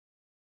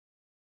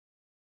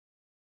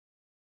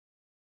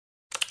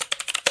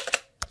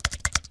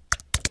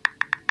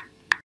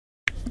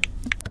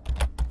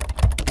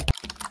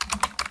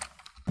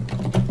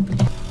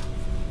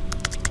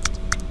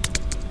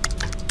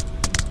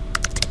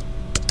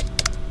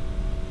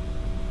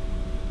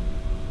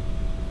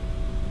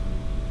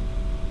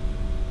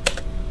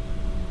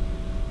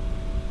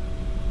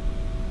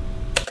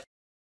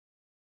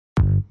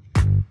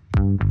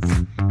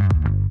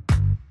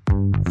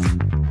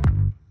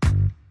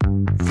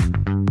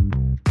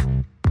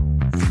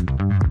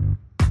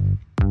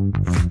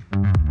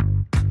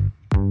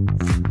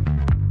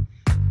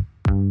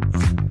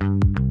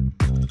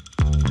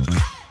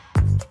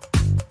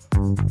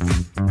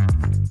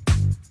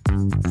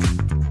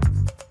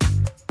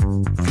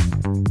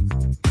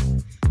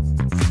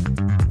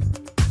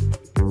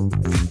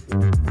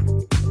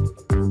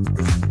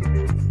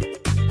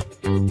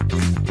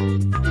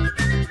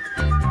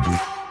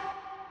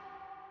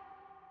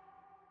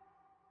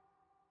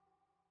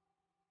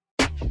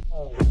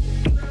Wow.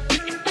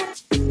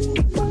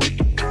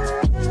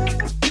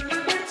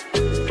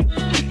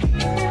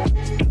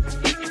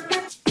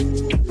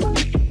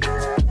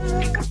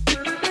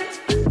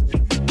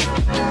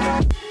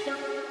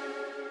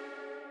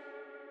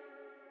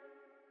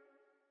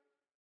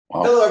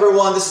 Hello,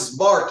 everyone. This is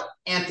Mark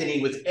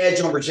Anthony with Edge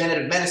on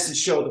Regenerative Medicine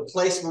Show, the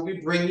place where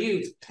we bring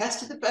you the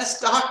best of the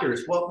best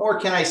doctors. What more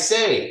can I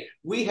say?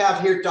 We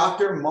have here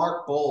Dr.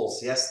 Mark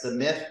Boles. Yes, the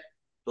myth,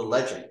 the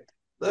legend.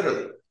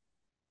 Literally.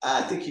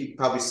 I think you'd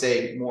probably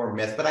say more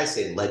myth, but I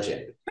say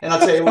legend. And I'll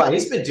tell you what,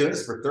 he's been doing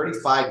this for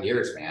 35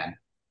 years, man.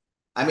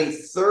 I mean,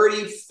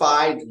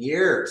 35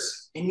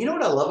 years. And you know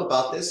what I love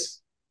about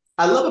this?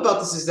 I love about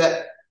this is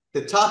that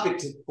the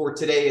topic for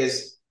today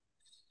is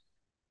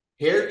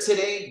hair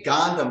today,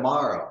 gone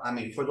tomorrow. I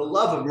mean, for the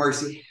love of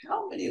mercy,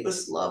 how many of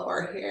us love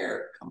our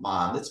hair? Come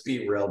on, let's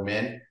be real,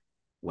 men,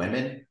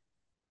 women.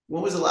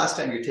 When was the last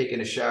time you're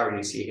taking a shower and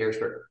you see hair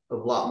start a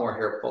lot more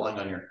hair falling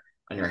on your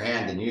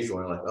hand than usual?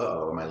 And you're like,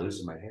 uh-oh, am I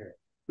losing my hair?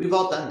 We've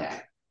all done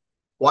that.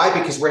 Why?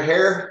 Because we're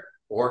hair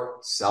or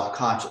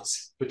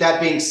self-conscious. With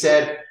that being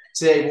said,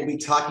 today we'll be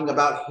talking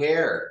about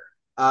hair.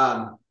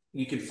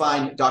 You can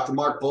find Dr.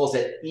 Mark Boles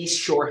at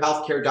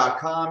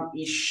eastshorehealthcare.com,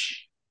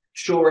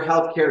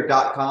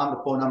 eastshorehealthcare.com.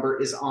 The phone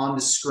number is on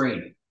the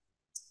screen.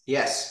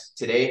 Yes,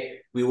 today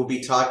we will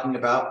be talking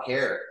about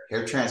hair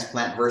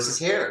transplant versus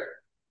hair.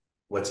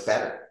 What's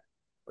better?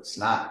 What's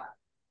not?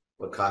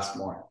 What costs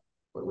more?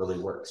 What really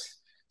works?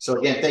 So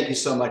again, thank you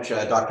so much,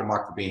 Dr.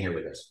 Mark, for being here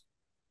with us.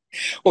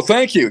 Well,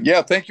 thank you.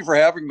 Yeah, thank you for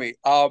having me.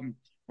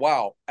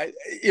 Wow,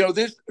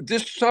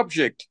 this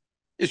subject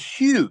is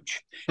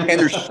huge, and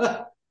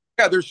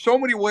there's so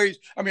many ways.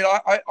 I mean,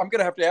 I'm going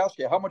to have to ask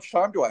you, how much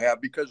time do I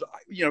have? Because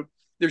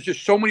there's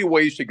just so many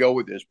ways to go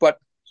with this. But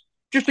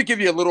just to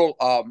give you a little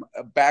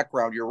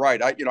background, you're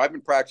right. I've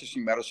been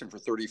practicing medicine for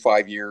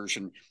 35 years,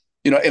 and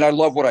I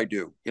love what I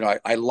do.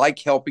 I like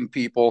helping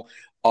people.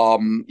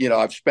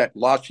 I've spent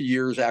lots of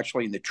years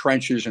actually in the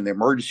trenches and the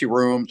emergency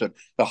rooms and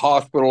the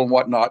hospital and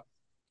whatnot.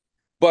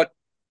 But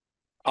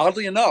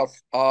oddly enough,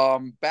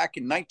 back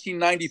in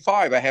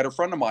 1995, I had a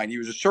friend of mine. He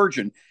was a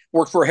surgeon,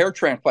 worked for a hair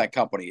transplant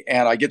company,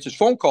 and I get this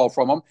phone call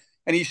from him,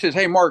 and he says,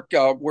 "Hey, Mark,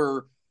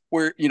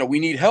 we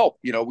need help.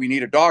 We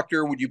need a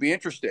doctor. Would you be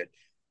interested?"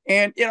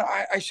 And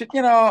I said,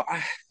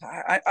 I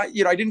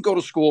didn't go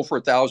to school for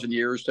 1,000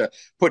 years to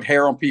put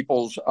hair on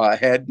people's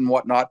head and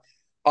whatnot.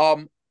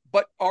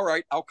 But all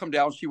right, I'll come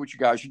down and see what you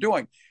guys are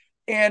doing.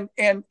 And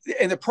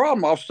the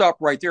problem, I'll stop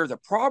right there. The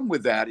problem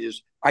with that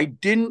is I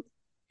didn't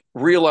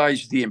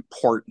realize the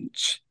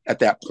importance at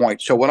that point.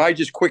 So when I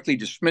just quickly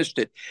dismissed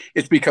it,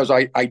 it's because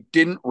I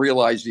didn't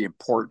realize the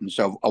importance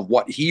of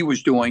what he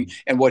was doing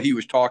and what he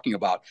was talking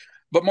about.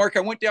 But Mark,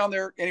 I went down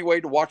there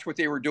anyway to watch what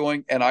they were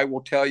doing, and I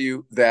will tell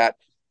you that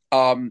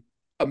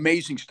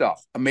amazing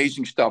stuff.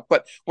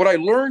 But what I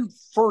learned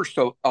first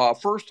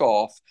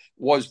off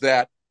was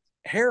that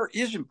hair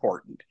is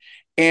important.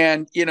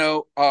 And,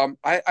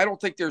 I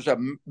don't think there's a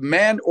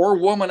man or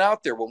woman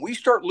out there. When we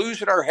start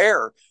losing our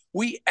hair,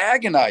 we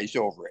agonize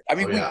over it. I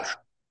mean, we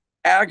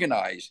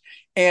agonize.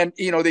 And,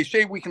 they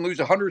say we can lose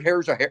 100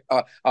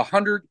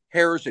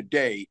 hairs a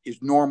day is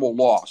normal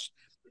loss.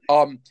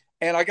 And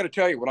I got to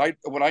tell you,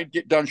 when I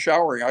get done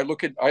showering, I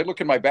look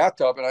in my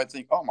bathtub and I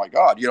think, oh my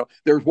God,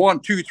 there's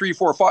 1, 2, 3,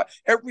 4, 5.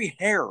 Every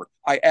hair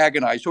I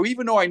agonize. So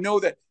even though I know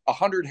that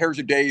 100 hairs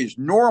a day is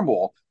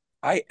normal,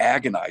 I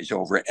agonize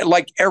over it,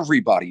 like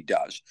everybody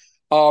does.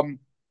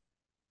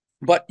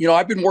 But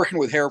I've been working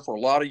with hair for a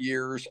lot of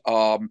years,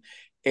 and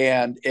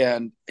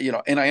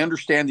I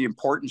understand the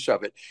importance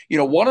of it.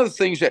 One of the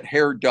things that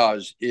hair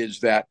does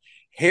is that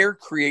hair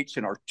creates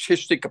an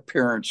artistic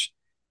appearance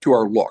to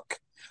our look.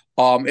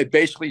 It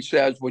basically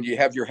says, when you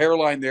have your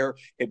hairline there,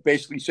 it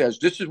basically says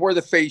this is where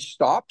the face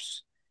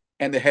stops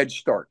and the head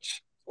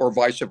starts, or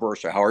vice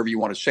versa, however you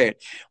want to say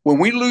it. When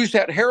we lose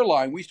that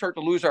hairline, we start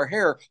to lose our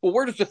hair. Well,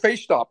 where does the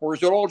face stop? Or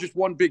is it all just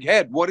one big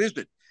head? What is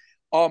it?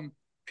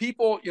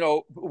 People,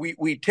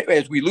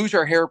 as we lose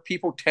our hair,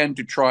 people tend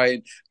to try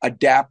and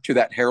adapt to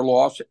that hair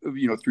loss,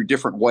 through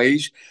different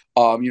ways.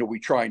 We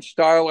try and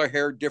style our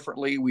hair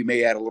differently. We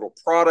may add a little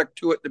product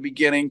to it at the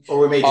beginning. Or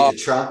we may do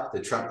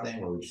the Trump thing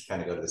where we just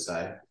kind of go to the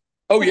side.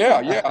 Oh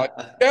yeah,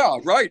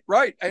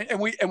 right. And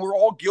we're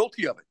all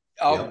guilty of it.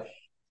 Yeah.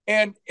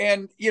 And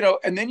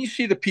then you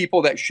see the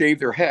people that shave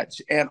their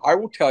heads. And I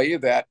will tell you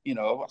that,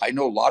 I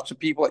know lots of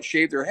people that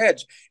shave their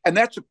heads, and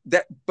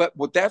but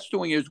what that's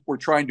doing is we're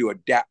trying to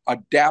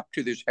adapt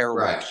to this hair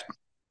loss.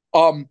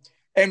 And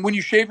when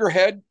you shave your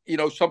head,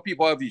 some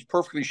people have these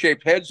perfectly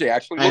shaped heads. They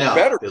actually look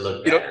better. They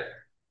look better.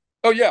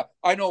 Oh yeah.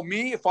 I know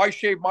me, if I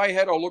shave my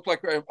head, I'll look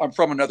like I'm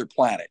from another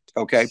planet.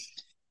 Okay.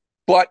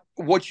 But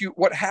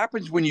what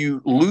happens when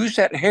you lose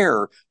that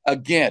hair,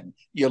 again,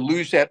 you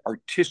lose that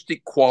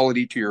artistic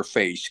quality to your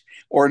face.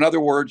 Or in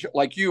other words,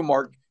 like you,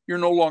 Mark, you're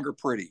no longer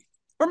pretty.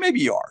 Or maybe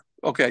you are.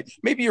 Okay.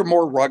 Maybe you're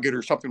more rugged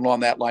or something along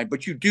that line,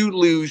 but you do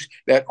lose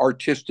that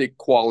artistic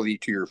quality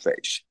to your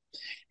face.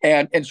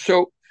 And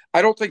so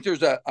I don't think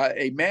there's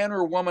a man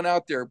or a woman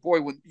out there,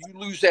 boy, when you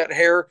lose that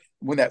hair,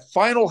 when that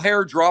final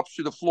hair drops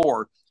to the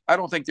floor, I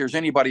don't think there's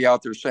anybody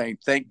out there saying,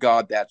 thank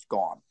God that's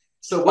gone.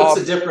 So what's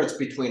the difference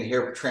between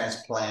hair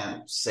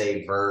transplant,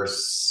 say,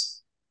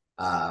 versus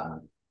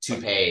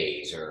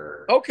toupees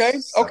or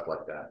stuff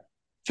like that?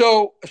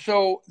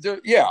 So there,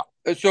 yeah.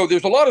 So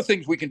there's a lot of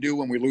things we can do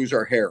when we lose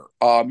our hair.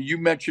 You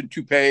mentioned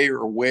toupee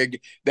or wig.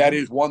 That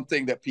is one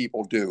thing that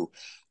people do.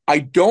 I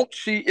don't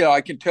see,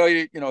 I can tell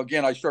you,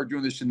 again, I started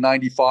doing this in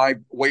 95,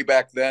 way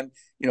back then.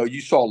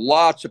 You saw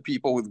lots of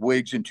people with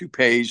wigs and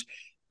toupees.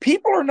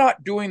 People are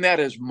not doing that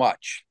as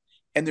much.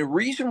 And the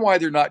reason why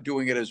they're not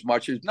doing it as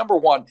much is, number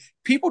one,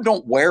 people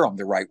don't wear them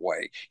the right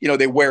way.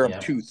 They wear them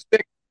too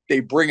thick.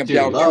 They bring them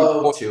down too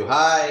low, too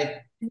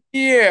high.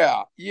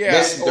 Yeah.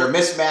 They're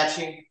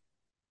mismatching.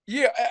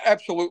 Yeah,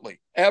 absolutely.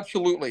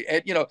 Absolutely.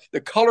 And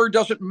the color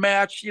doesn't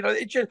match,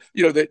 it just,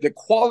 the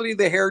quality of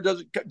the hair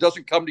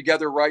doesn't come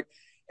together right.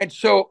 And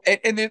so,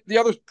 and the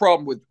other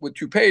problem with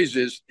toupees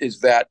is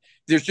that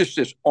there's just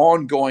this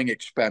ongoing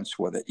expense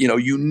with it.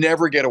 You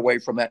never get away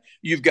from that.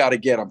 You've got to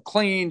get them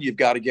cleaned, you've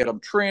got to get them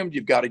trimmed,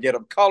 you've got to get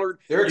them colored.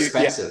 They're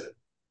expensive.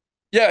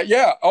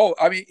 Yeah. Oh,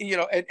 I mean,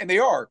 and they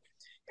are.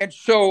 And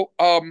so,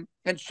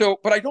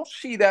 but I don't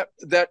see that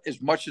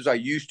as much as I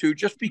used to,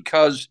 just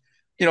because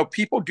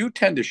people do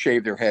tend to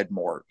shave their head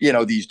more,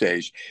 these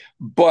days.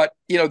 But,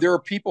 there are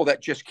people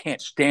that just can't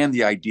stand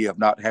the idea of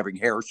not having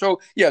hair. So,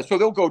 so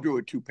they'll go do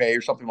a toupee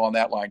or something along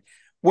that line.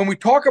 When we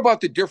talk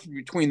about the difference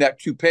between that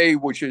toupee,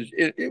 which is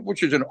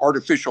an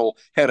artificial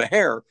head of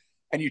hair,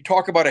 and you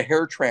talk about a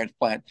hair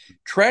transplant,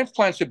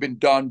 transplants have been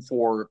done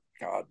for,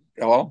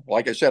 well,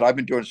 like I said, I've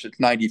been doing it since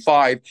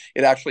 95.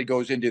 It actually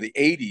goes into the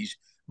 80s.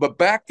 But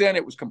back then,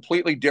 it was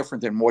completely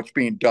different than what's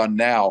being done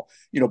now.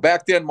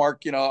 Back then,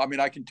 Mark, I mean,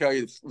 I can tell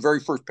you the very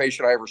first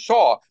patient I ever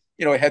saw,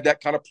 it had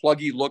that kind of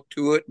pluggy look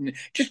to it, and it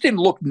just didn't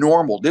look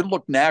normal, didn't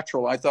look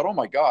natural. And I thought, oh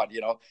my God,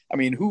 I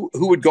mean, who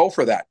would go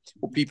for that?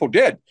 Well, people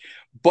did.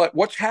 But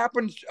what's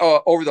happened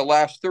over the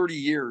last 30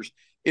 years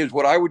is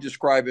what I would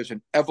describe as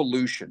an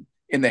evolution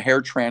in the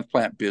hair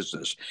transplant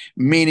business,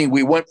 meaning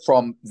we went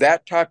from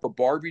that type of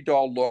Barbie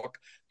doll look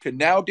to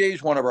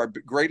nowadays. One of our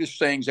greatest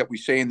sayings that we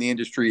say in the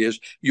industry is,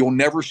 you'll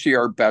never see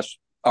our best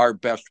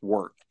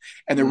work.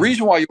 And the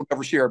reason why you'll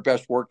never see our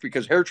best work,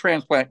 because hair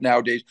transplant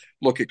nowadays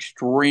look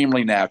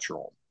extremely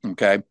natural.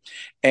 Okay.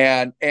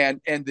 And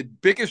the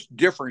biggest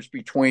difference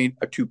between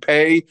a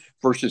toupee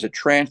versus a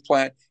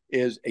transplant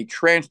is a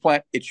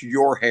transplant. It's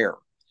your hair.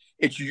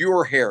 It's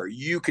your hair.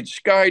 You could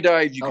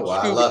skydive. You can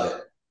I love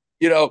it.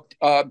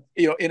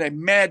 In a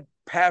mad,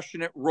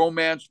 passionate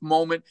romance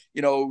moment,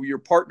 your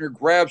partner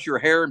grabs your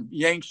hair and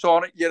yanks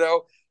on it,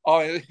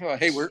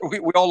 hey,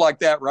 we all like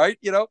that, right?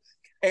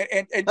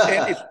 And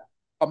it's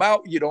come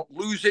out, you don't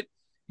lose it,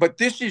 but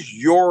this is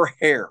your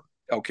hair.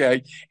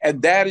 Okay.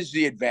 And that is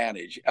the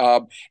advantage.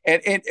 And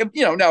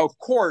now, of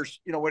course,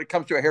 when it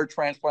comes to a hair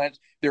transplant,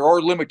 there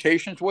are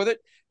limitations with it.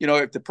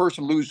 If the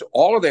person loses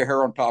all of their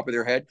hair on top of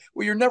their head,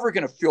 well, you're never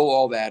going to fill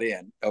all that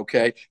in.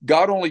 Okay.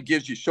 God only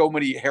gives you so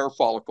many hair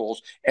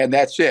follicles, and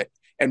that's it.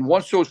 And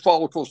once those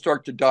follicles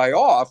start to die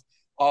off,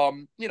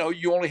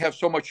 you only have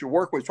so much to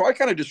work with. So I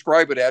kind of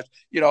describe it as,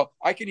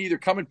 I can either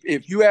come and,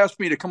 if you ask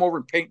me to come over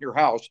and paint your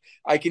house,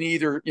 I can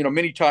either,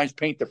 many times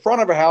paint the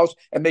front of a house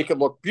and make it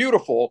look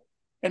beautiful,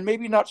 and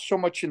maybe not so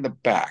much in the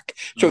back.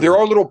 So there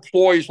are little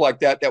ploys like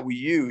that we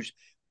use.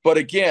 But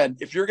again,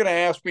 if you're going to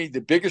ask me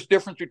the biggest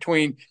difference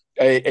between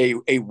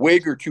a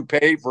wig or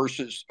toupee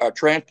versus a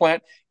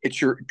transplant,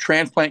 it's your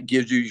transplant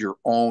gives you your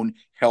own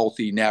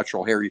healthy,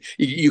 natural hair.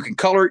 You can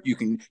color it, you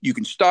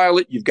can style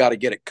it, you've got to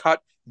get it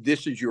cut.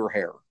 This is your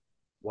hair.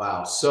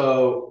 Wow.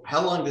 So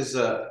how long does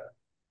a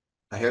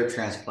hair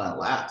transplant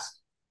last?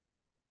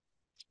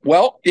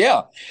 Well,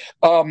 yeah.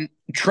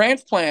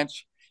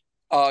 Transplants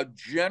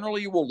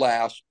generally will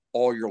last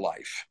all your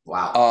life.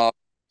 Wow.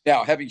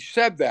 Now, having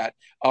said that,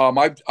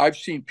 I've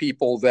seen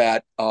people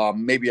that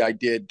maybe I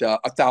did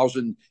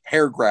 1,000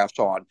 hair grafts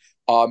on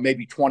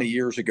maybe 20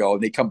 years ago,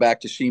 and they come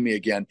back to see me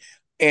again.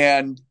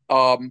 And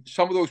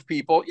some of those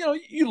people,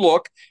 you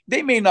look,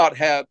 they may not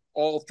have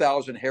all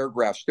 1,000 hair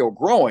grafts still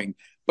growing,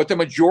 but the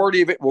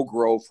majority of it will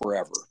grow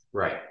forever.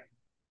 Right.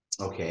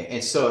 Okay.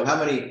 And so,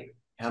 how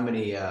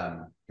many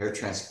hair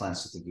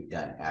transplants do you think you've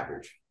done,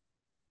 average?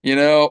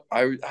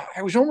 I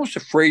was almost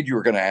afraid you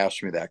were going to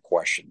ask me that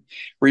question.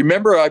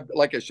 Remember,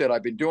 like I said,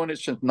 I've been doing it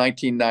since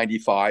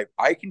 1995.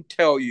 I can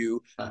tell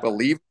you,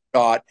 believe it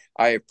or not,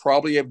 I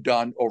probably have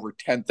done over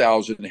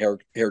 10,000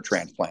 hair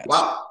transplants.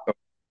 Wow.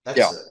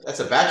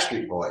 That's a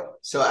Backstreet Boy.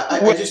 So I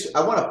want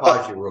to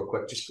pause you real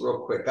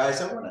quick,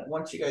 guys. I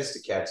want you guys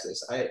to catch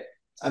this.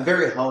 I'm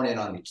very honed in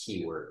on the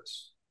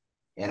keywords,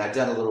 and I've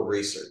done a little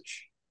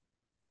research.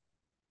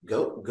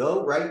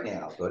 Go right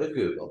now. Go to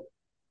Google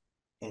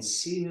and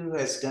see who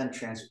has done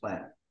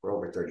transplant for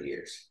over 30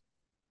 years.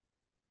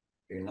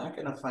 You're not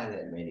going to find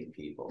that many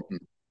people.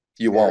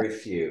 You won't. Very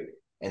few,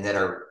 and that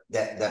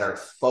are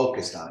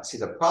focused on it. See,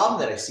 the problem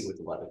that I see with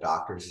a lot of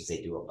doctors is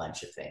they do a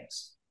bunch of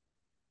things.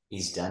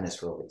 He's done this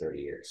for over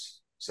 30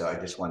 years. So I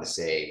just want to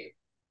say,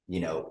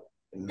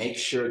 make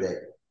sure that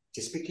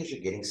just because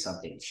you're getting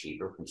something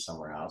cheaper from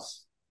somewhere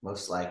else,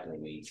 most likely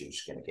means you're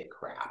just going to get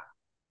crap.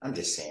 I'm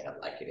just saying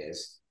it like it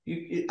is.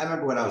 I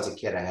remember when I was a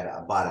kid,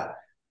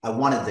 I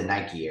wanted the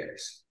Nike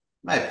Airs.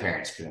 My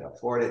parents couldn't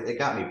afford it. They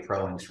got me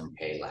Pro-Wings from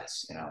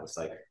Payless. It's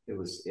like,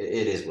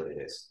 it is what it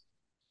is.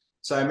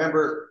 So I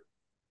remember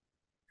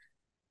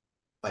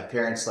my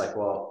parents like,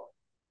 well,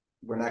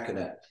 we're not going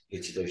to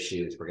get you those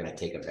shoes. We're going to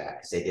take them back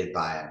because they did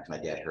buy them. My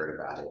dad heard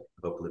about it.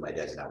 Hopefully my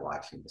dad's not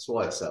watching this.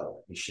 Well,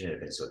 so you shouldn't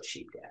have been so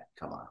cheap, Dad.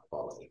 Come on,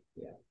 quality.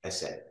 Yeah, I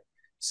said it.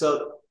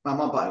 So my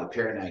mom bought me a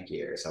pair of Nike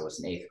Airs. I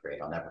was in 8th grade.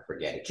 I'll never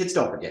forget it. Kids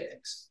don't forget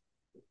things.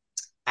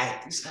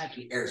 These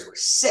Nike Airs were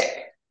sick.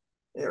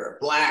 They were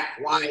black,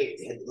 white.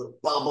 They had a little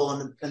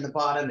bubble in the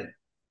bottom, and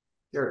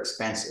they're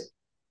expensive.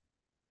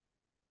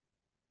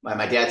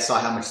 My dad saw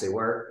how much they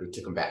were. He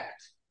took them back.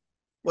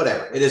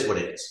 Whatever. It is what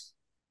it is.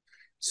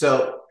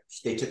 So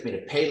they took me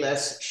to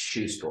Payless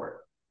shoe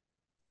store,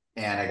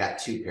 and I got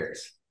 2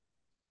 pairs.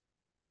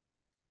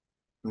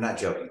 I'm not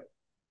joking.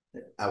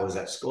 I was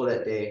at school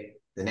that day,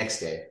 the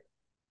next day,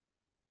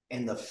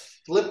 and the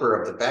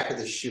flipper of the back of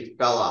the shoe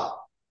fell off.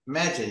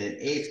 Imagine an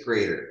 8th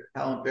grader.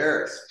 How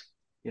embarrassed.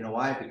 You know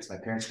why? Because my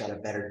parents got a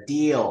better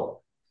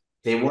deal.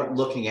 They weren't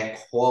looking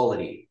at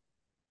quality.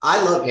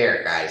 I love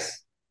hair,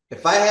 guys.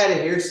 If I had a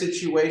hair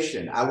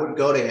situation, I would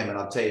go to him, and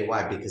I'll tell you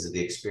why, because of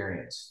the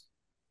experience.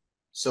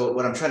 So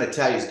what I'm trying to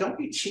tell you is don't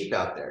be cheap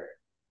out there.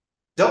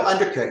 Don't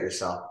undercut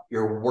yourself.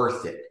 You're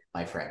worth it,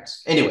 my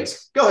friends.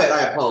 Anyways, go ahead.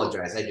 I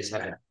apologize. I just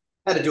had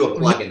to do a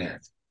plug in there.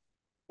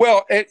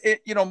 Well,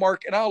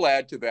 Mark, and I'll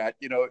add to that.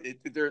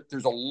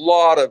 There's a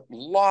lot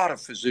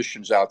of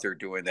physicians out there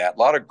doing that. A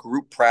lot of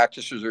group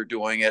practices are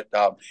doing it,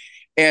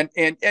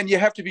 and you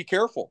have to be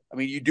careful. I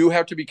mean, you do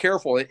have to be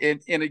careful.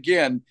 And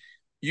again,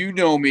 you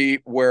know me,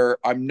 where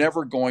I'm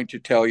never going to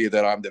tell you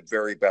that I'm the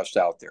very best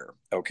out there.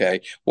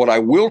 Okay. What I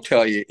will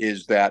tell you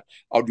is that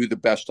I'll do the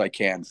best I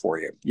can for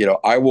you.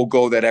 I will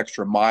go that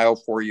extra mile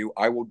for you.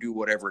 I will do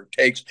whatever it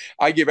takes.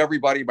 I give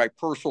everybody my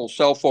personal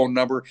cell phone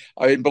number.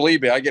 And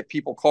believe me, I get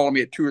people calling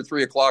me at 2 or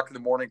 3 o'clock in the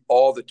morning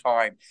all the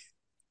time.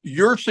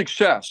 Your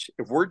success,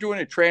 if we're doing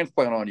a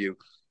transplant on you,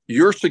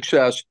 your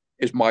success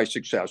is my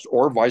success,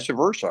 or vice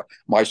versa.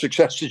 My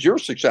success is your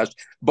success.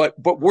 But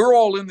we're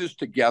all in this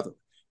together.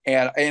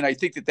 And I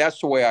think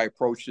that's the way I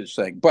approach this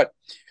thing. But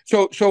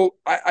so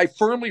I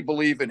firmly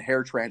believe in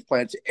hair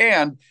transplants,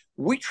 and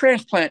we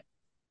transplant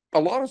a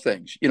lot of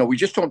things. We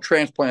just don't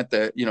transplant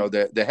the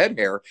head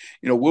hair.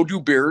 We'll do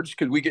beards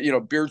because we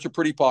get, beards are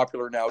pretty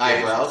popular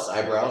nowadays.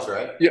 Eyebrows,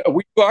 right? Yeah,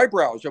 we do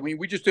eyebrows. I mean,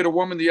 we just did a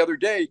woman the other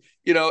day,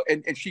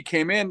 and she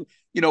came in.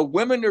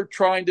 Women are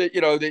trying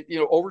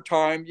to, over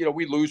time,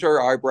 we lose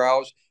our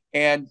eyebrows.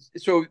 And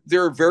so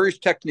there are various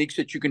techniques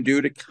that you can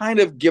do to kind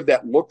of give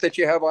that look that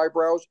you have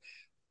eyebrows.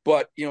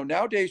 But,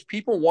 nowadays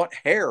people want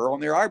hair on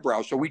their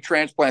eyebrows. So we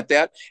transplant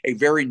that, a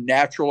very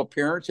natural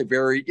appearance, a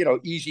very,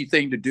 easy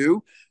thing to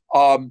do.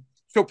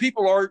 So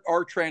people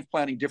are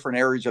transplanting different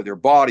areas of their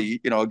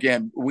body.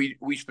 Again, we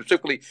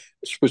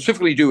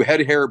specifically do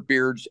head hair,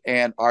 beards,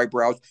 and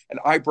eyebrows. And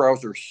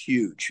eyebrows are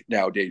huge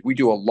nowadays. We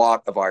do a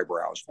lot of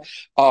eyebrows.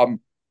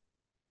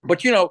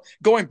 But,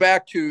 going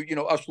back to,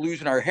 us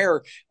losing our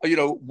hair,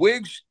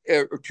 wigs,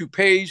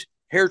 toupees,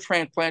 hair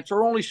transplants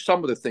are only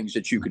some of the things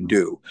that you can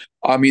do.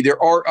 I mean, there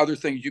are other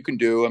things you can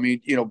do. I mean,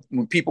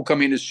 when people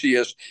come in to see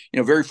us,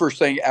 very first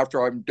thing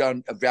after I'm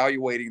done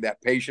evaluating that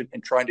patient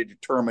and trying to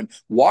determine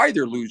why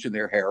they're losing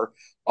their hair,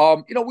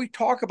 we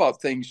talk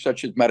about things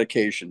such as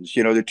medications.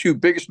 The 2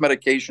 biggest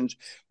medications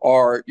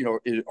are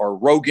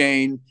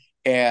Rogaine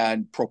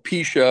and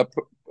Propecia,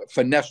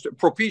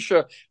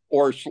 Propecia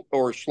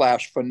or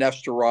slash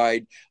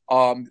finasteride.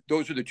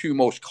 Those are the 2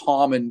 most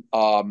common,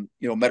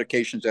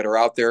 medications that are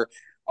out there.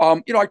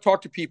 I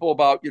talk to people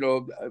about,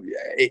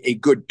 a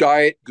good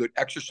diet, good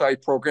exercise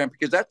program,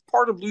 because that's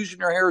part of losing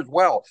your hair as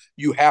well.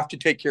 You have to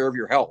take care of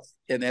your health.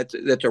 And that's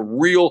a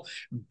real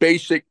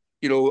basic,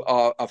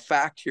 a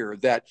fact here,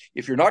 that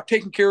if you're not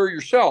taking care of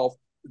yourself,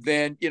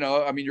 then,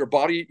 your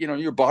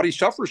body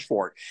suffers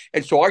for it.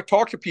 And so I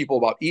talk to people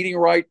about eating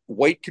right,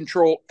 weight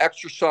control,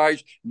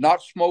 exercise,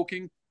 not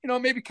smoking,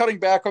 maybe cutting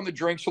back on the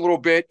drinks a little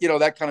bit,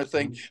 that kind of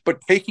thing,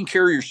 but taking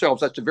care of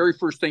yourselves. That's the very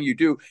first thing you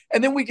do.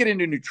 And then we get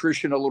into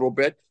nutrition a little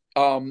bit.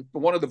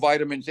 One of the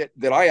vitamins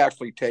that I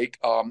actually take,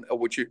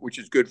 which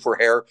is good for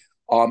hair,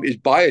 is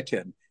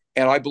biotin.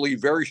 And I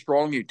believe very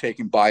strongly in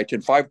taking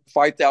biotin,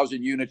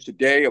 5,000 units a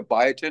day of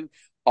biotin.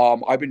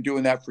 I've been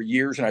doing that for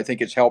years, and I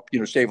think it's helped,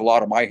 save a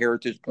lot of my hair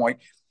at this point.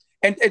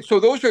 And so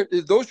those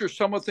are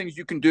some of the things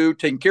you can do,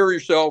 taking care of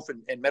yourself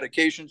and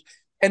medications.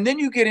 And then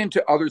you get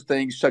into other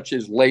things such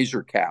as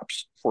laser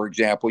caps, for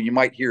example. You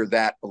might hear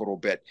that a little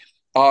bit.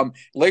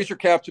 Laser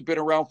caps have been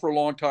around for a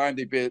long time.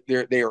 They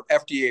are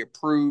FDA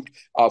approved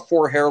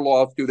for hair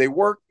loss. Do they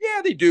work?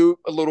 Yeah, they do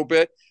a little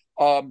bit.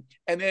 And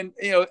then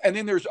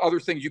there's other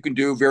things you can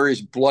do,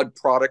 various blood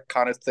product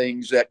kind of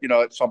things that,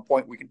 at some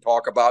point we can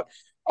talk about.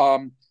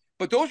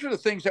 but those are the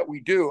things that we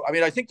do. I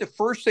mean, I think the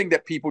first thing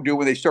that people do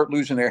when they start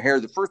losing their hair,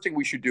 the first thing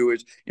we should do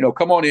is,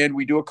 come on in,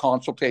 we do a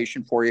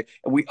consultation for you,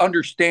 and we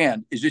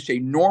understand, is this a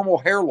normal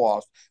hair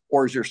loss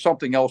or is there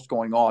something else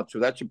going on? So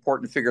that's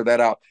important to figure that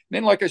out. And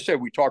then, like I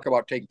said, we talk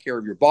about taking care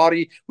of your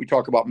body. We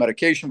talk about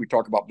medication. We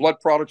talk about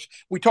blood products.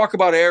 We talk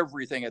about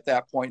everything at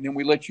that point, and then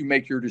we let you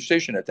make your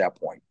decision at that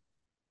point.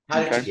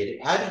 How did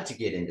you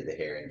get into the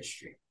hair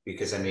industry?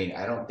 Because I mean,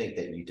 I don't think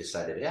that you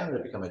decided, yeah, I'm going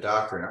to become a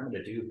doctor and I'm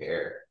going to do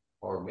hair,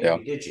 or maybe Yeah.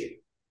 did you?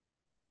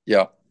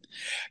 Yeah.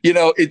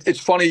 It's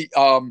funny.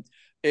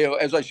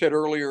 As I said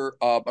earlier,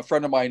 a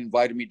friend of mine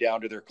invited me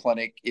down to their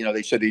clinic.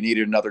 They said they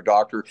needed another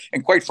doctor,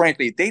 and quite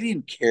frankly, they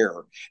didn't care.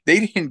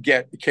 They didn't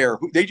care.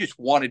 They just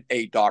wanted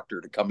a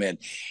doctor to come in,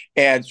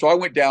 and so I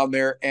went down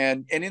there.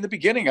 And in the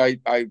beginning,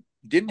 I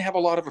didn't have a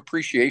lot of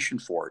appreciation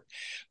for it.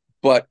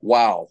 But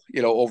wow,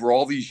 over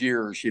all these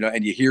years,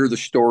 and you hear the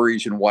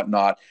stories and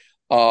whatnot.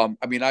 I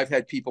mean, I've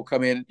had people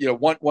come in.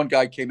 One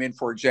guy came in,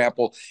 for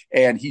example,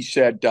 and he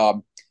said,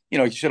 I'm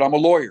a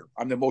lawyer.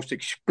 I'm the most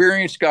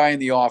experienced guy in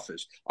the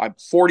office. I'm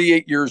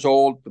 48 years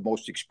old, the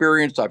most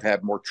experienced. I've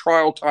had more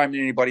trial time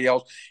than anybody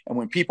else. And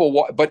when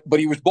people but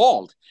he was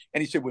bald,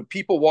 and he said, when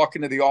people walk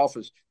into the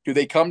office, do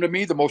they come to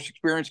me, the most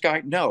experienced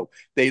guy? No,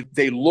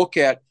 they look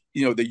at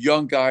the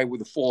young guy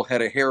with a full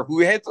head of hair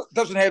who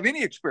doesn't have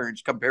any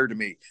experience compared to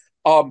me.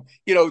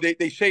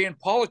 They say in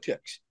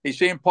politics,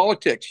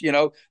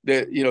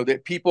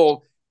 that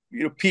people,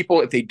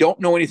 if they don't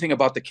know anything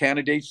about the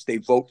candidates, they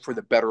vote for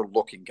the better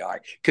looking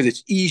guy because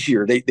it's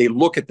easier. They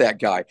look at that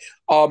guy.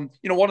 One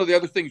of the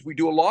other things we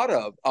do a lot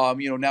of,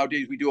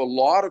 nowadays we do a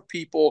lot of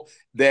people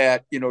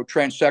that,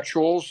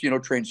 transsexuals,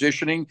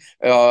 transitioning,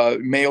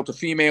 male to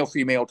female,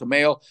 female to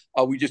male.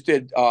 We just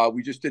did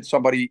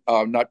somebody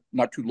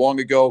not too long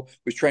ago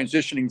was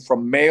transitioning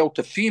from male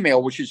to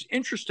female, which is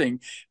interesting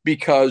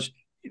because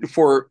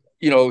for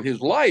his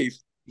life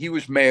he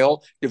was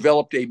male,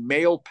 developed a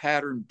male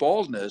pattern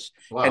baldness,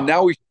 and Wow.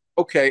 now he's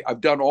okay.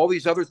 I've done all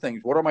these other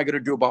things. What am I going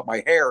to do about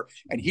my hair?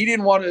 And he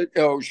didn't want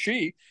to.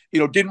 She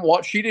didn't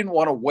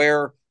want to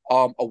wear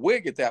a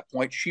wig at that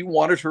point. She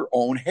wanted her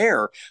own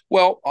hair.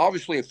 Well,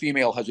 obviously, a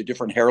female has a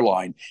different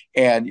hairline,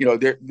 and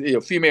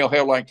female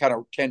hairline kind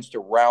of tends to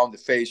round the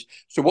face.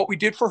 So what we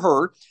did for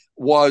her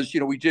was,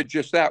 we did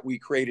just that. We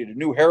created a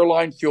new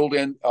hairline, filled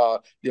in,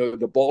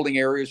 the balding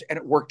areas, and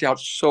it worked out.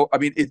 So, I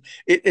mean,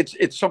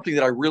 it's something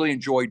that I really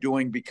enjoy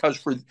doing because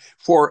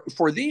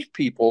for these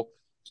people,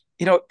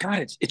 God,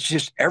 it's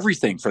just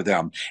everything for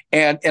them.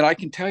 And I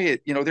can tell you,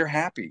 they're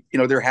happy.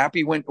 They're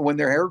happy when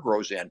their hair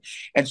grows in.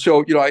 And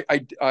so,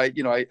 I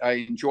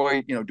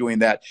enjoy, doing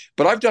that.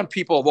 But I've done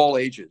people of all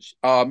ages.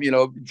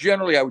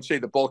 Generally, I would say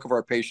the bulk of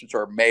our patients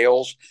are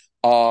males.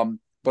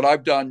 But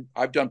I've done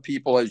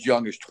people as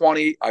young as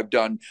 20. I've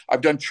done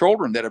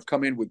children that have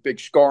come in with big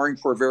scarring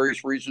for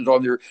various reasons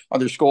on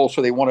their skull,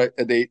 so they want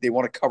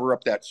to cover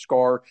up that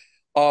scar.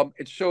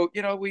 And so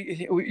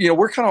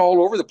we're kind of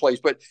all over the place,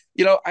 but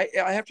I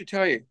have to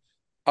tell you,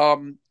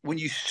 when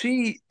you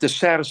see the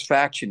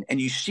satisfaction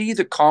and you see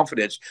the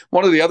confidence,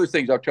 one of the other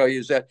things I'll tell you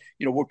is that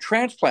we'll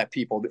transplant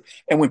people,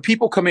 and when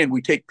people come in,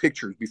 we take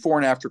pictures, before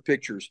and after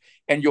pictures,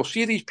 and you'll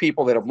see these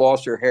people that have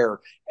lost their hair,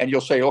 and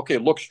you'll say, okay,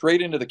 look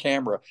straight into the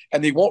camera,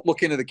 and they won't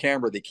look into the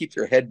camera. They keep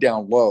their head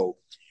down low.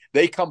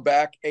 They come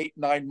back 8,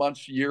 9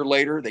 months, a year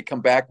later. They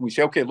come back and we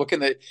say, okay, look in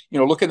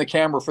the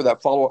camera for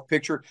that follow-up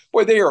picture.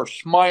 Boy, they are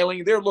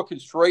smiling. They're looking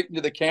straight into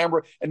the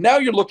camera. And now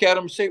you look at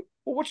them and say,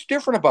 well, what's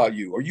different about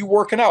you? Are you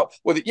working out?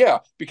 Well, yeah,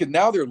 because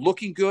now they're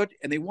looking good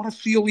and they want to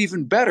feel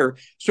even better.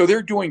 So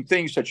they're doing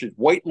things such as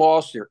weight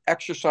loss. They're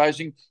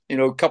exercising.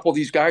 A couple of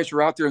these guys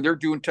are out there and they're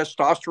doing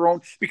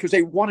testosterone because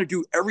they want to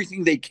do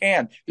everything they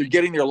can. They're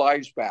getting their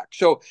lives back.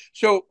 So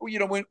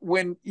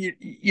when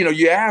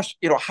you ask,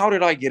 how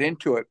did I get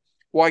into it?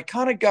 Well, I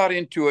kind of got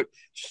into it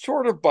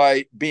sort of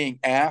by being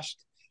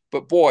asked,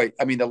 but boy,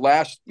 I mean, the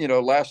last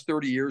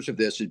 30 years of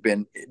this has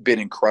been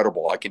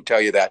incredible. I can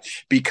tell you that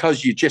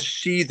because you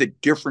just see the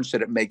difference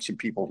that it makes in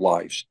people's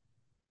lives.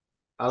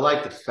 I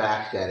like the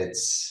fact that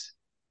it's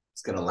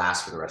going to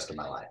last for the rest of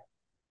my life.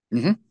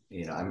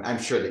 Mm-hmm.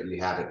 I'm sure that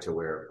you have it to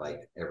where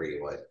like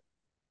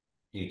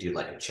you do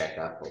like a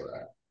checkup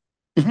or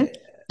mm-hmm.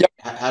 Yep.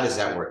 How does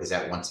that work? Is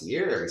that once a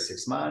year, every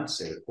 6 months,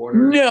 every quarter?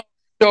 No.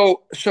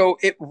 So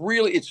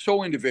it's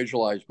so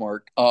individualized,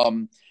 Mark.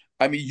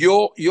 I mean,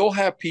 you'll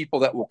have people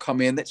that will come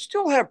in that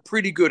still have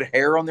pretty good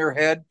hair on their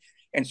head,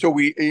 and so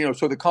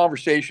so the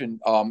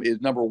conversation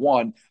is number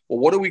one. Well,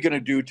 what are we going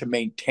to do to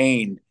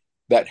maintain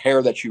that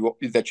hair that you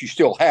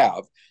still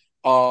have,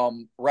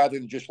 rather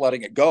than just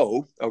letting it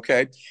go?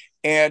 Okay,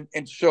 and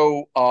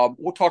so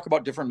we'll talk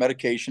about different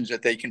medications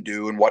that they can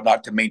do and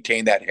whatnot to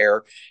maintain that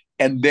hair.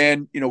 And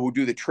then, we'll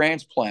do the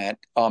transplant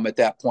at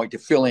that point to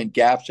fill in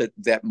gaps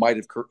that might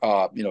have,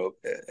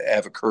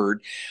 have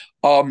occurred.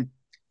 And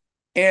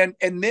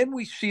then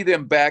we see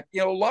them back,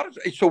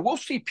 so we'll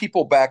see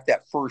people back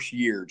that first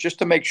year just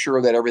to make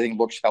sure that everything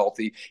looks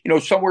healthy,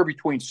 somewhere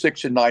between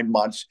 6 and 9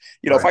 months.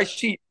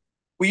 Right.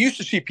 We used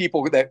to see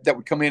people that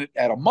would come in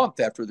at a month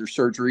after their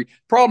surgery.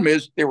 Problem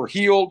is they were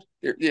healed.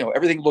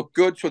 everything looked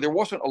good. So there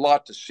wasn't a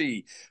lot to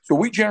see. So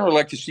we generally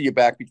like to see you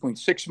back between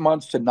 6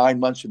 months to 9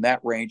 months in that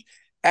range.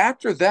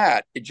 After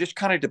that, it just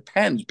kind of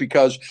depends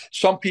because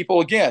some people,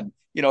 again,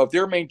 if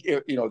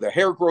their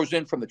hair grows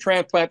in from the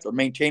transplant, they're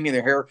maintaining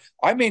their hair.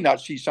 I may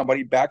not see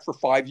somebody back for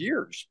 5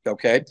 years.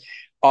 Okay.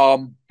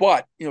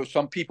 But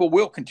some people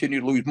will continue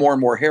to lose more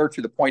and more hair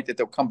to the point that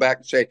they'll come back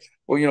and say,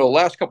 well, the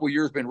last couple of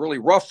years have been really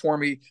rough for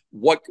me.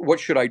 What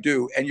should I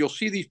do? And you'll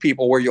see these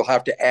people where you'll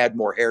have to add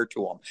more hair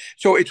to them.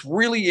 So it's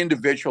really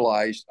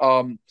individualized.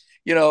 And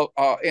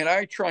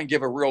I try and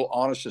give a real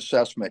honest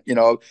assessment.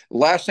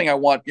 Last thing I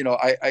want,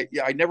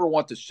 I never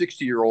want the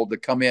 60-year-old to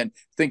come in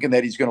thinking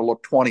that he's going to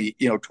look 20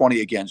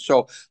 again.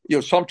 So,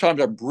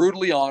 sometimes I'm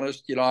brutally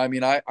honest.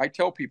 I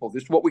tell people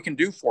this is what we can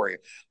do for you.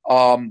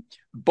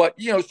 But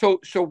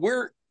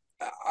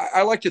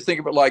I like to think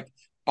of it like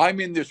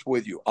I'm in this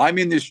with you. I'm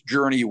in this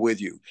journey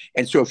with you.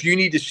 And so if you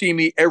need to see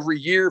me every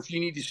year, if you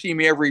need to see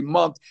me every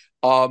month,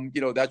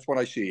 that's when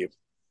I see you.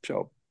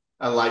 So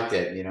I like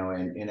that,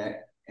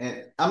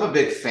 and I'm a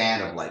big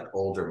fan of like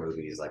older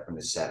movies, like from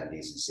the 70s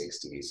and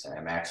 60s. And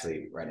I'm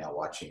actually right now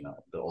watching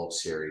the old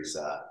series,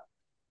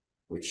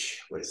 what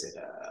is it?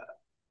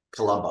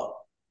 Columbo.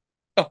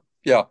 Oh,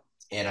 yeah.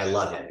 And I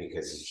love him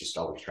because he's just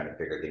always trying to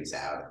figure things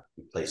out.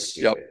 He plays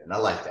stupid, yep. And I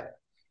like that.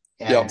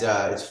 And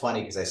it's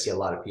funny because I see a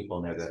lot of people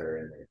in there that are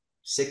in their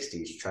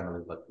 60s trying to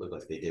look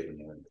like they did when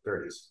they were in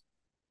their 30s.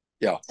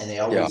 Yeah. And they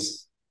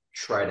always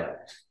try to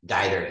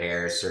dye their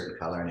hair a certain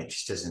color, and it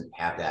just doesn't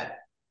have that,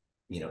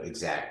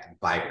 exact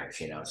vibrance,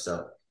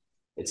 So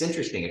it's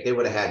interesting. If they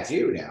would have had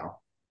you now,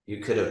 you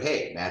could have,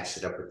 matched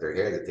it up with their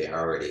hair that they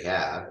already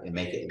have and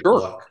make it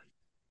look,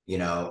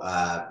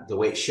 the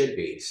way it should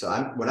be. So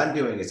what I'm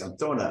doing is I'm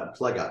throwing a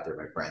plug out there,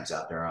 my friends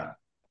out there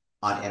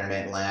on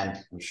internet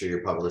land. I'm sure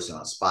you're probably listening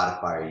on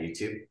Spotify or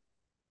YouTube.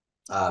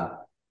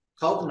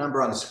 Call the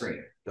number on the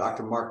screen.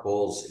 Dr. Mark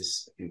Boles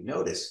is, if you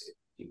notice,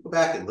 if you go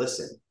back and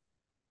listen,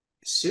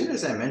 as soon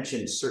as I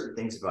mentioned certain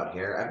things about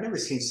hair, I've never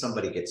seen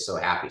somebody get so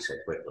happy so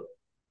quickly.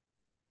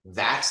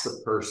 That's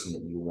the person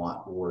that you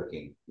want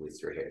working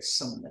with your hair.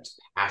 Someone that's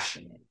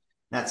passionate,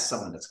 not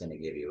someone that's going to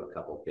give you a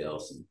couple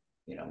pills and,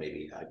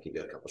 maybe give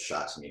you a couple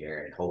shots in your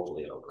hair and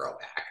hopefully it'll grow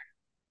back.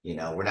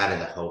 We're not in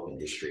the hope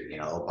industry.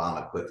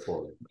 Obama quit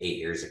 8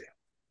 years ago.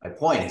 My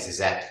point is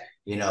that,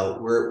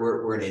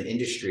 we're in an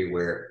industry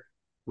where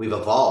we've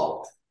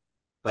evolved,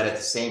 but at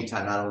the same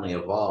time, not only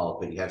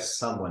evolved, but you have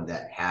someone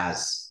that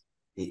has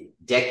the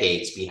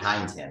decades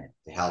behind him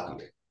to help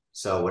you.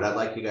 So what I'd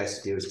like you guys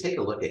to do is take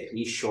a look at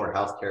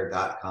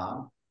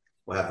eastshorehealthcare.com.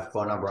 We'll have a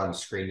phone number on the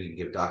screen. You can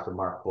give Dr.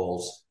 Mark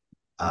Boles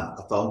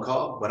a phone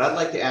call. But I'd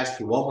like to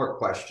ask you one more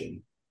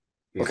question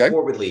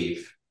before we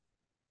leave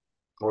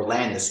or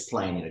land this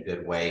plane in a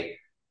good way.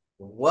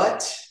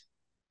 What's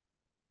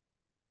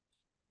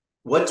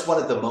one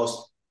of the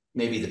most,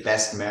 maybe the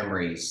best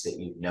memories that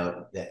you've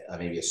known, that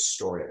maybe a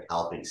story of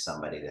helping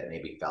somebody that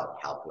maybe felt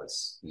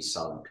helpless? You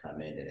saw them come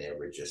in and they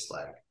were just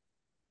like,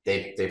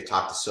 they've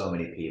talked to so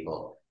many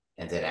people.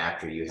 And then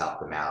after you help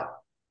them out,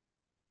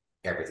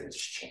 everything's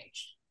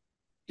changed.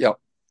 Yep.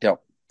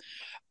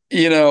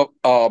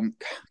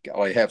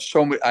 I have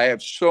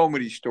so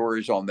many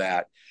stories on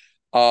that.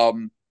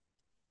 I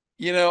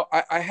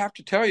have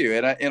to tell you,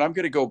 and I'm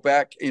going to go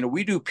back.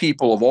 We do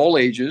people of all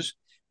ages,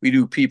 we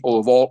do people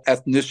of all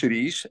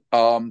ethnicities.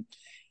 And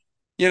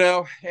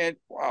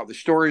wow, the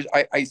stories.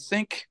 I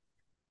think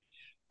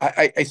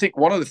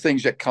one of the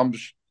things that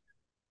comes,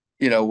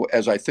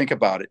 as I think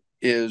about it,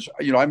 is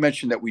I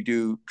mentioned that we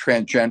do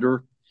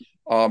transgender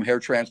hair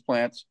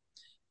transplants,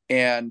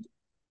 and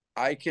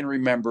I can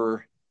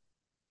remember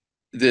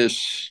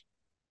this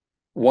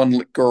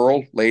one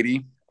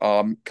lady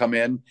come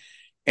in,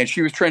 and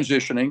she was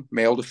transitioning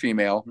male to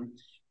female,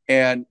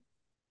 and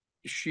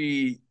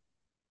she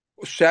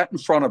sat in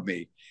front of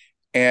me,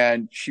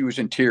 and she was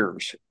in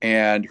tears,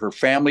 and her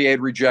family had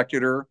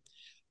rejected her.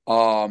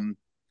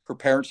 Her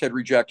parents had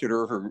rejected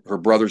her, her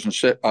brothers and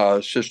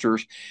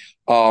sisters.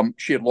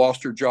 She had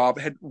lost her job,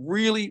 had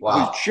really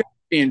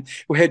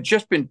had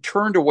just been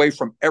turned away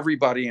from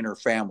everybody in her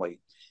family.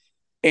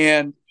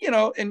 And,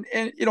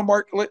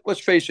 Mark,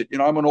 let's face it,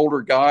 I'm an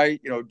older guy,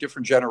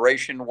 different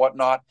generation and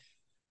whatnot.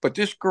 But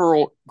this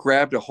girl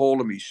grabbed a hold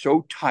of me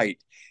so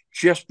tight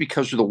just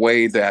because of the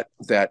way that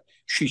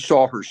she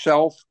saw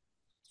herself,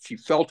 she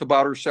felt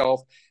about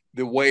herself,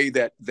 the way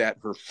that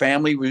her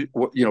family,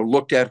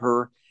 looked at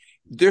her.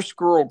 This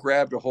girl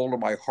grabbed a hold of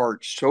my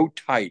heart so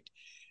tight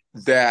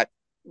that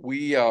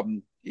we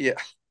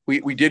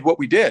did what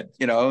we did,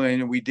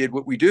 and we did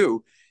what we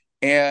do.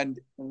 And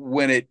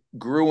when it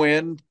grew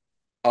in,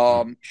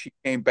 she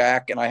came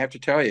back, and I have to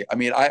tell you,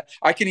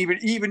 I can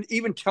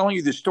even telling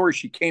you the story.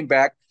 She came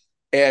back,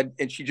 and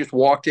she just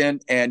walked in,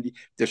 and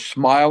the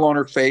smile on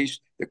her face,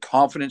 the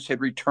confidence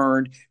had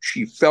returned.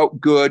 She felt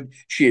good.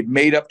 She had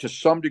made up to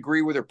some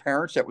degree with her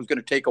parents. That was going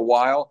to take a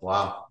while.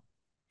 Wow.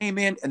 Came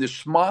in, and the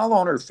smile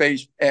on her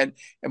face, and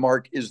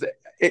Mark, is that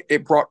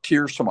it brought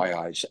tears to my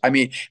eyes.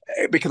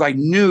 Because I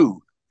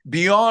knew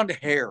beyond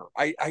hair,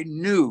 I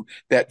knew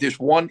that this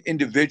one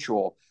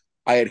individual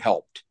I had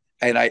helped.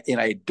 I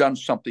had done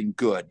something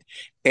good.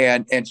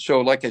 And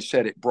so, like I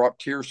said, it brought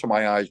tears to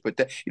my eyes.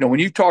 But when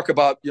you talk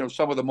about,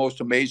 some of the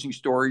most amazing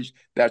stories,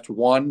 that's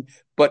one.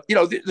 But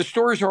the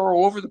stories are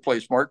all over the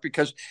place, Mark,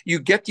 because you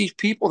get these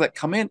people that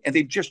come in and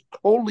they've just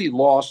totally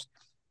lost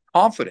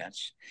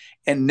confidence,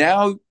 and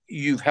now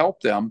you've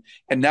helped them,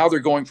 and now they're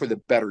going for the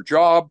better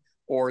job,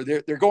 or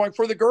they're going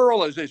for the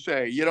girl, as they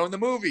say, in the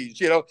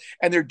movies,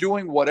 and they're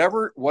doing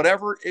whatever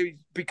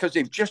because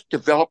they've just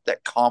developed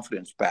that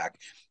confidence back.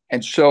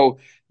 And so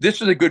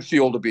this is a good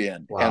field to be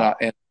in. Wow.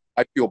 And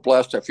I feel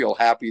blessed. I feel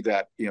happy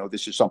that,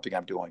 this is something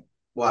I'm doing.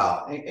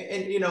 Wow. And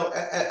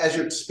as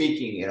you're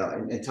speaking,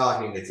 and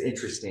talking, it's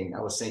interesting. I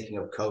was thinking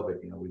of COVID.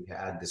 We've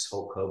had this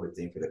whole COVID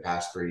thing for the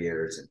past 3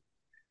 years, and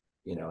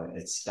and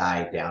it's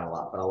died down a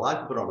lot. But a lot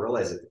of people don't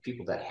realize that the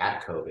people that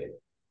had COVID,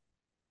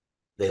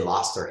 they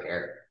lost their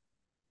hair.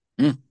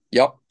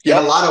 Yep. And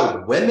a lot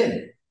of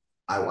women,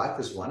 my wife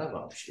was one of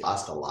them. She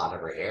lost a lot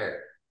of her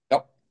hair.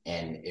 Yep.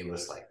 And it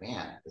was like,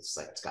 man, it's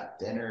like it's got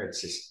thinner.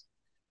 It's just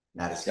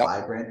not as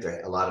vibrant.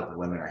 A lot of the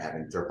women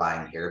they're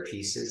buying hair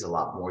pieces a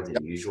lot more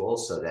than usual.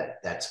 So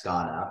that's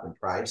gone up in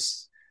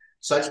price.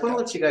 So I just want to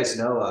let you guys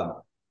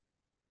know,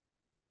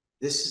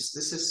 this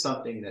is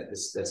something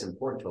that's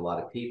important to a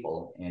lot of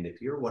people. And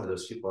if you're one of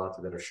those people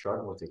out there that are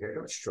struggling with your hair,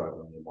 don't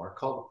struggle anymore.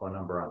 Call the phone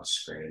number on the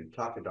screen.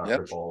 Talk to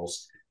Dr.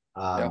 Boles.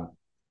 And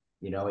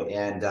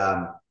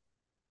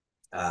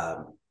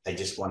I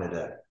just wanted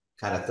to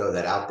kind of throw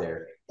that out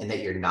there, and that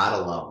you're not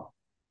alone,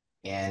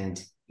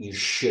 and you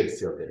should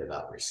feel good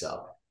about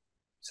yourself.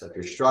 So if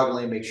you're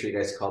struggling, make sure you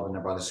guys call the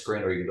number on the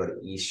screen, or you can go to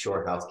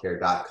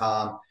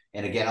eastshorehealthcare.com.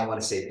 And again, I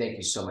want to say thank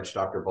you so much,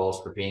 Dr.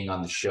 Boles, for being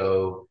on the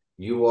show.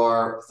 You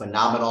are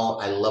phenomenal.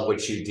 I love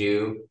what you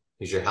do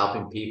because you're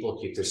helping people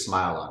keep their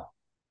smile on.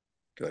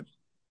 Good.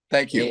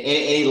 Thank you.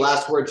 Any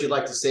last words you'd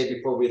like to say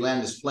before we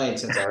land this plane,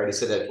 since I already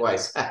said that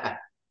twice?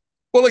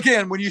 Well,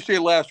 again, when you say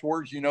last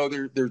words,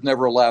 there's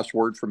never a last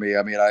word for me.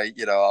 I mean,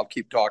 I'll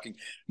keep talking.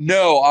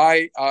 No,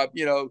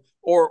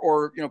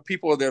 or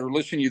people that are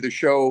listening to the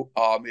show,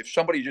 if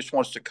somebody just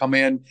wants to come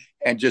in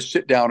and just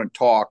sit down and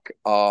talk,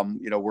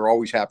 we're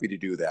always happy to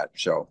do that.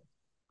 So,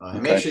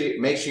 okay.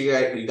 Make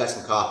sure you got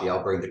some coffee.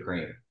 I'll bring the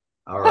cream.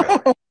 All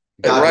right. God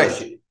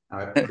bless you.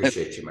 I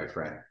appreciate you, my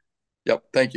friend. Yep. Thank you.